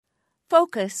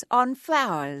Focus on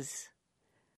flowers.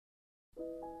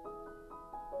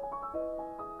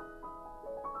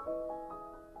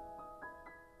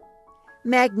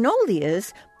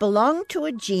 Magnolias belong to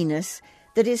a genus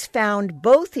that is found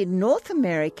both in North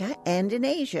America and in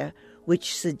Asia,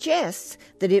 which suggests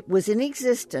that it was in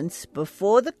existence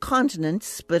before the continents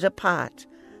split apart,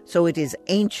 so it is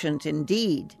ancient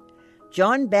indeed.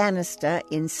 John Bannister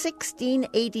in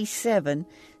 1687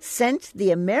 sent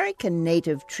the American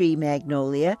native tree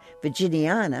Magnolia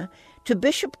virginiana to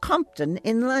Bishop Compton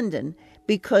in London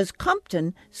because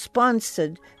Compton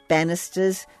sponsored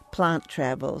Bannister's plant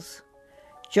travels.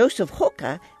 Joseph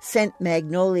Hooker sent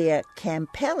Magnolia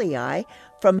campbellii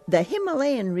from the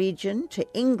Himalayan region to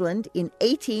England in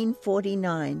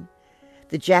 1849.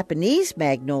 The Japanese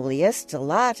Magnolia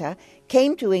stellata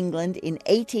came to England in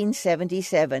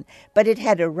 1877, but it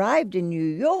had arrived in New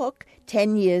York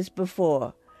 10 years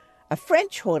before. A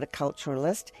French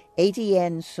horticulturalist,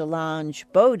 Etienne Solange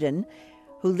Baudin,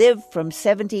 who lived from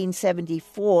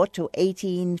 1774 to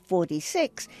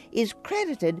 1846, is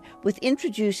credited with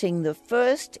introducing the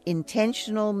first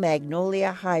intentional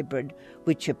magnolia hybrid,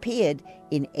 which appeared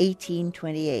in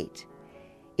 1828.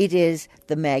 It is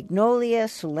the Magnolia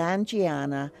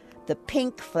solangiana, the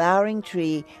pink flowering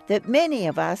tree that many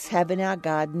of us have in our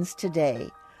gardens today.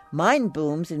 Mine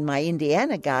blooms in my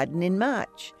Indiana garden in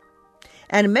March.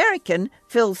 An American,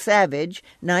 Phil Savage,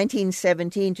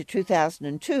 1917 to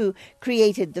 2002,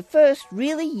 created the first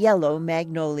really yellow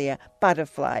magnolia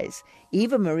butterflies.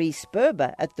 Eva Marie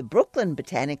Sperber at the Brooklyn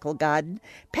Botanical Garden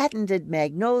patented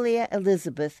Magnolia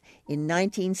Elizabeth in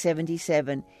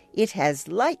 1977. It has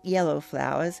light yellow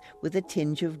flowers with a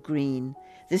tinge of green.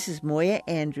 This is Moya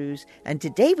Andrews, and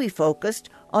today we focused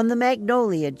on the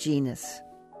Magnolia genus.